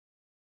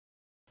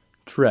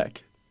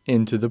TREC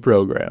into the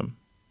program.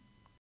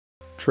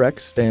 TREC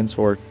stands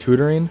for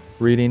Tutoring,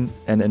 Reading,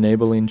 and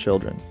Enabling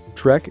Children.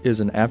 TREC is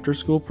an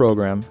after-school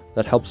program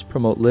that helps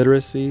promote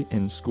literacy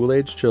in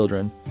school-age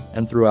children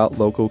and throughout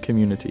local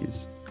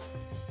communities.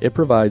 It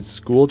provides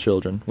school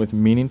children with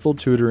meaningful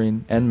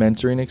tutoring and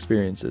mentoring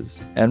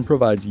experiences and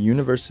provides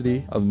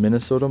University of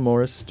Minnesota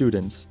Morris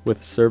students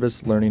with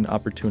service learning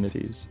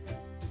opportunities.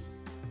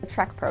 The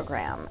TREC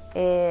program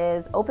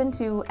is open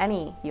to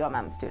any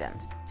UMM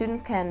student.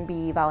 Students can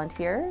be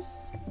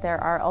volunteers. There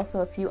are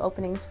also a few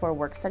openings for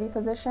work-study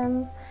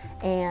positions,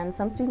 and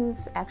some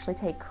students actually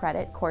take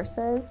credit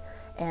courses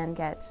and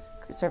get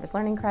service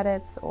learning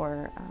credits,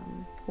 or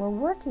we're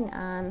working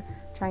on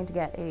trying to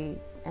get an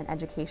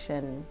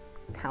education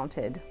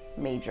counted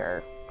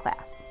major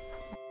class.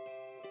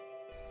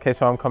 Okay,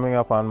 so I'm coming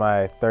up on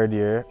my third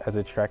year as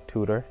a TREC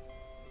tutor.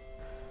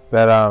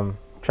 That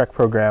TREC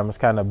program is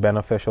kind of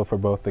beneficial for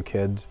both the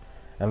kids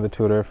and the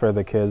tutor. For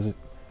the kids,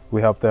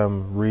 we help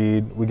them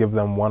read, we give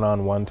them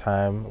one-on-one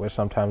time, which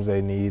sometimes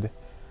they need.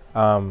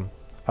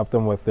 Help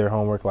them with their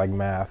homework like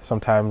math.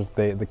 Sometimes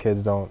the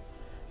kids don't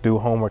do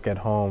homework at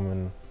home,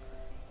 and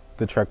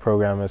the TREC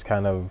program is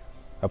kind of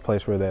a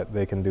place where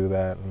they can do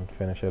that and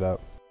finish it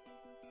up.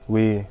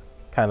 We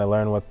kind of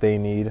learn what they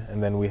need,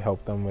 and then we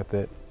help them with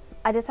it.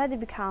 I decided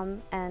to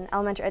become an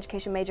elementary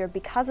education major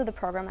because of the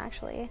program,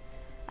 actually.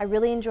 I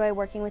really enjoy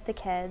working with the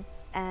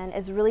kids, and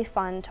it's really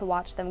fun to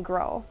watch them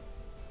grow.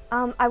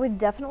 I would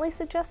definitely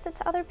suggest it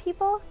to other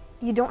people.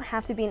 You don't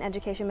have to be an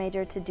education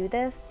major to do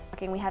this.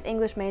 We have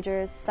English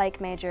majors,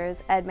 psych majors,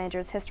 ed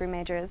majors, history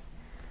majors.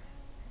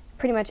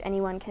 Pretty much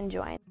anyone can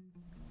join.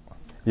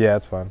 Yeah,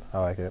 it's fun. I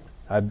like it.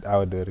 I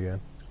would do it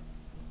again.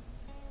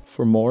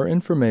 For more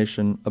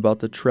information about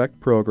the TREC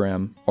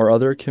program or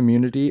other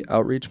community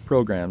outreach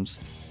programs,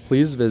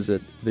 please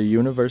visit the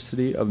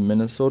University of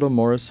Minnesota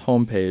Morris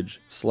homepage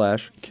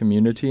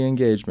 /community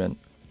engagement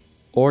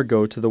or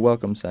go to the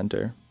Welcome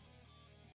Center.